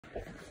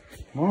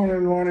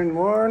Morning, morning,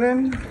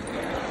 morning.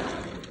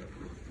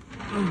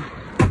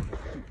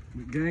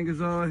 The gang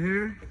is all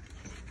here.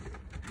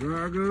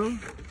 Drago,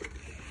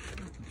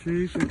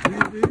 Chief, and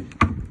Gigi.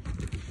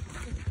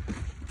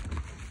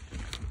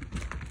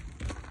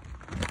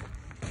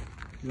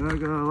 Y'all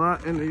got a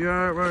lot in the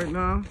yard right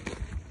now.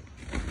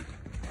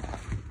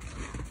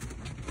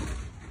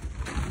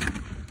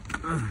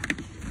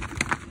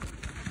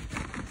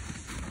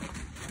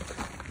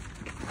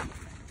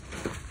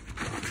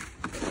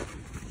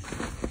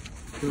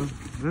 So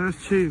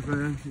that's Chief,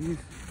 man. He's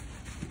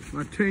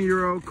my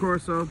 10-year-old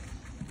Corso.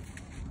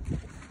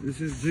 This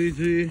is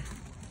Gigi.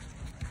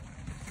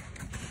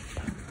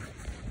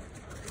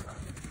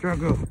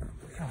 Drago.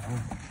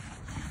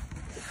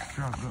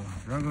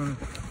 Drago.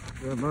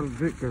 Got about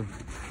Victor.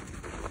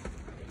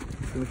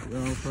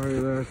 Y'all probably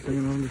last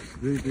seen on this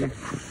Gigi.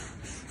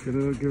 Could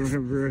have given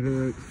him bear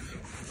hugs.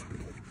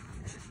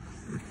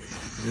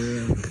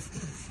 Yeah.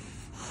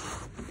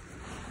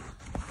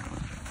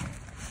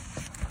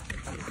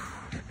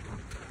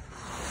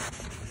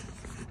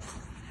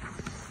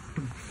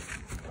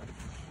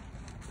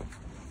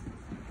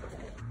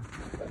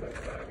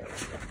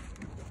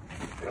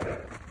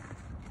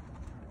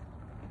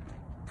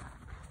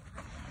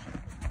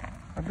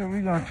 I think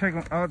we're gonna check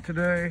them out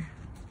today.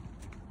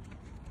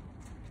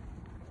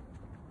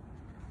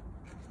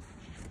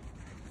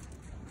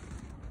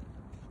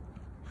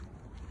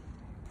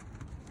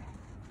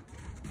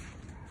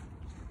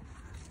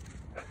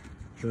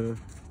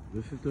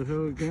 This is the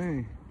whole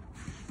game.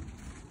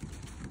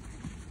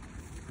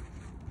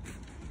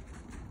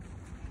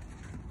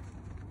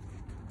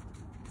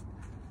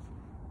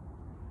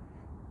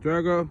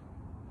 Drago.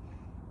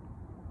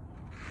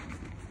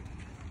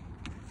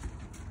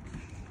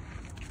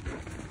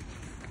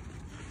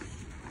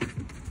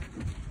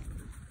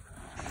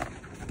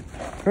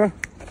 Huh?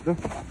 Go.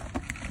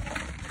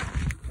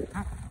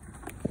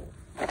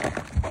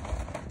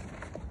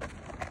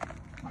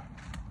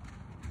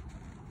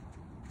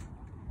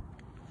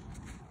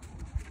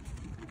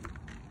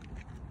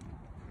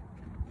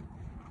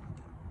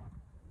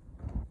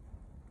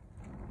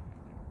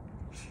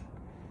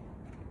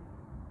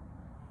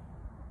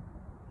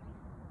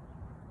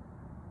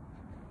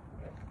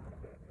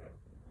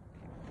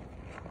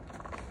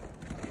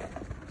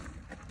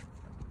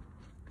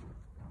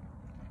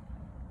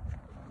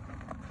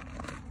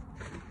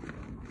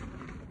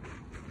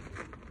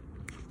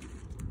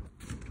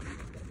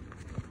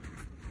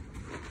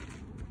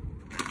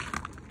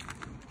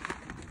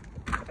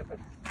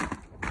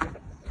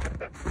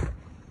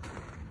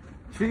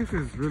 Chief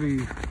is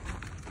really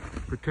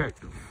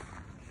protective.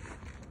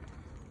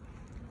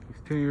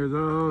 He's 10 years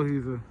old.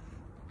 He's a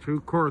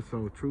true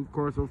Corso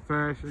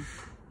fashion.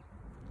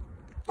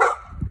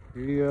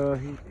 He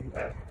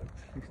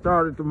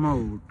started the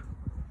mode.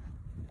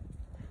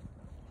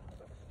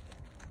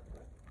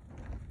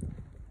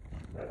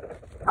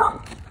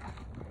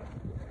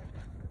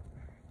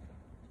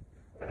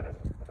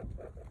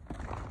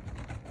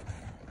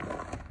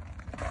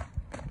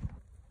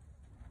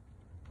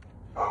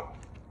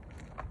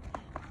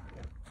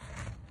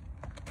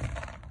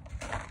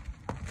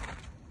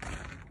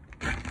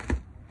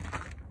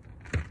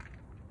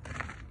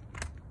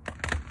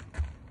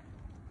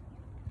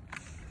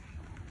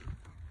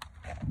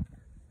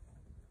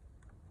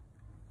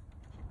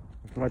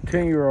 My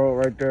 10-year-old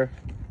right there.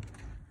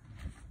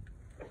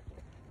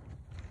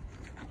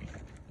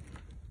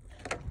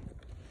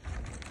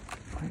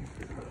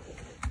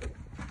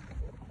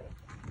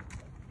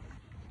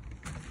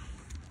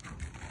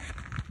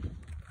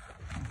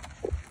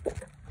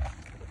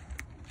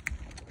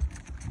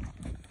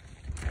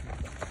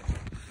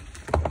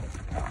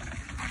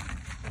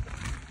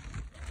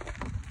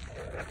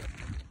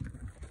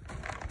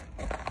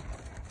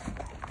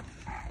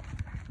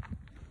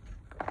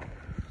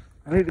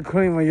 I need to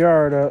clean my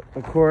yard up,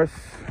 of course.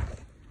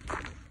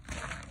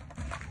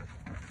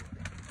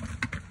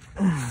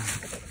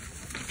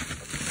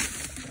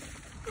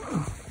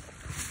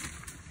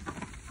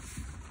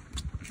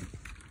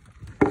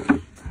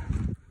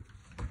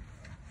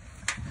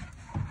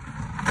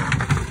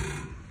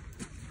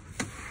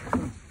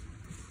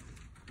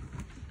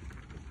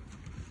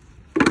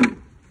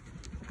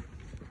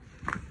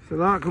 There's a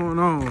lot going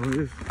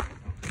on.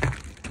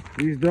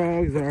 These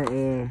dogs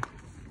are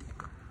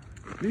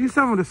these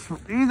are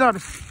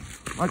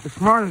like the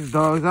smartest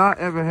dogs I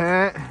ever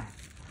had.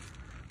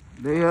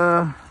 They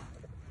of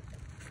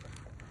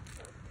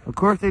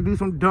course they do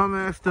some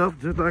dumbass stuff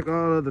just like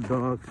all other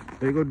dogs.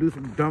 They go do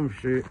some dumb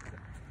shit.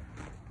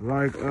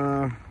 Like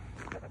you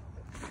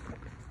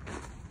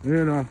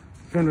know,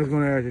 something's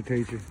gonna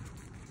agitate you.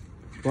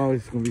 It's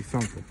always gonna be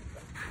something.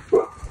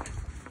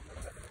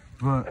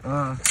 But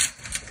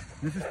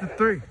this is the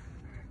 3.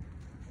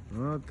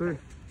 3.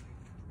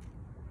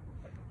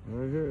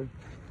 Right here.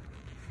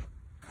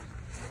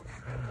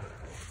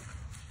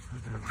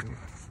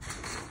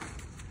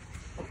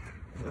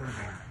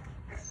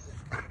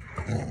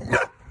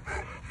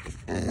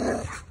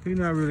 He's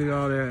not really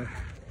all that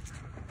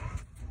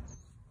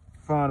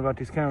fond about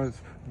these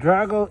cameras.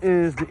 Drago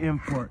is the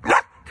import.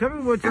 Tell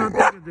me what y'all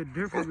think is the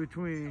difference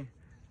between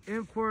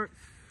imports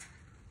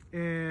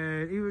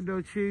and, even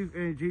though Chief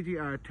and Gigi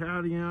are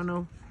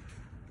Italiano,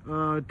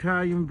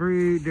 Italian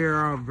breed,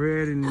 they're all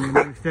bred in the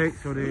United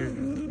States, so they're,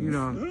 you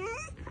know,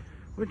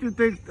 what do you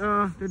think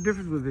the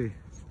difference would be?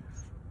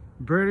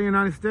 Bred in the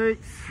United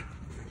States,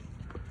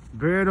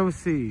 bred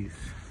overseas.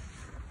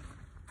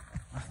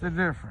 What's the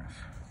difference?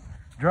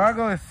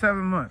 Drago is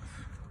 7 months.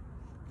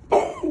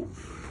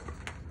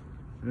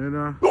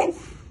 And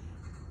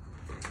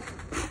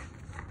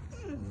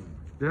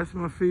that's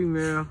my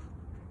female.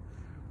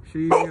 She,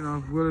 you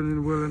know, willing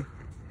and willing.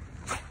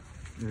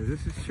 Yeah,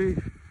 this is Chief.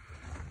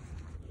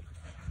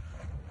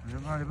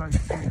 Everybody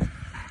likes Chief.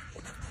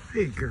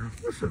 Hey girl,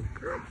 what's up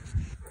girl?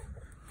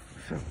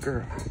 What's up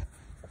girl?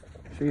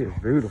 She is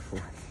beautiful.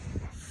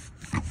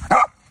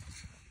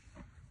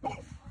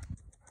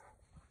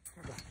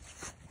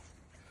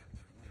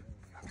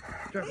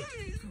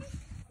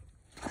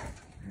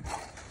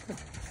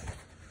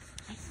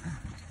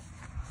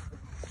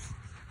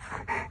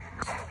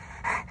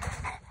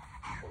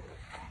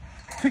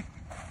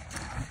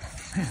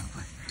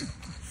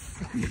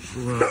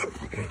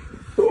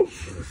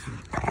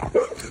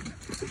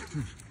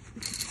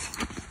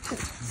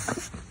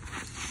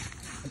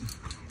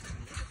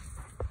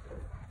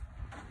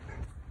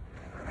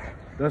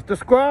 That's the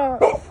squad.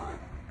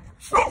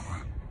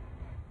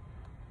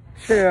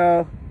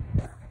 Chill.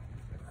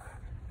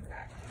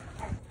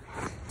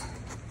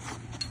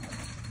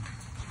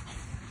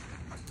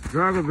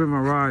 Drago been my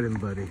riding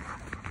buddy.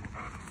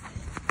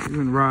 He's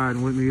been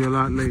riding with me a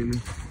lot lately.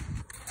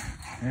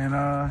 And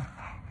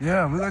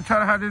yeah, we're gonna try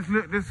to have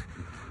this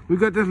we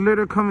got this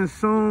litter coming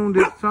soon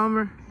this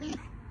summer.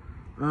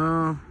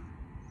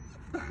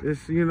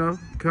 It's, you know,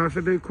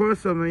 Corso de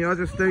Corso, man. Y'all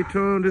just stay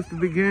tuned. This is the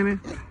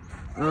beginning.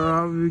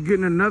 I'll be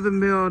getting another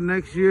mill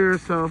next year,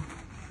 so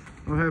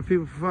I'll have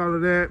people follow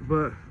that.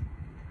 But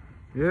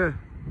yeah,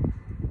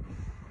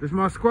 this is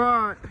my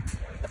squad.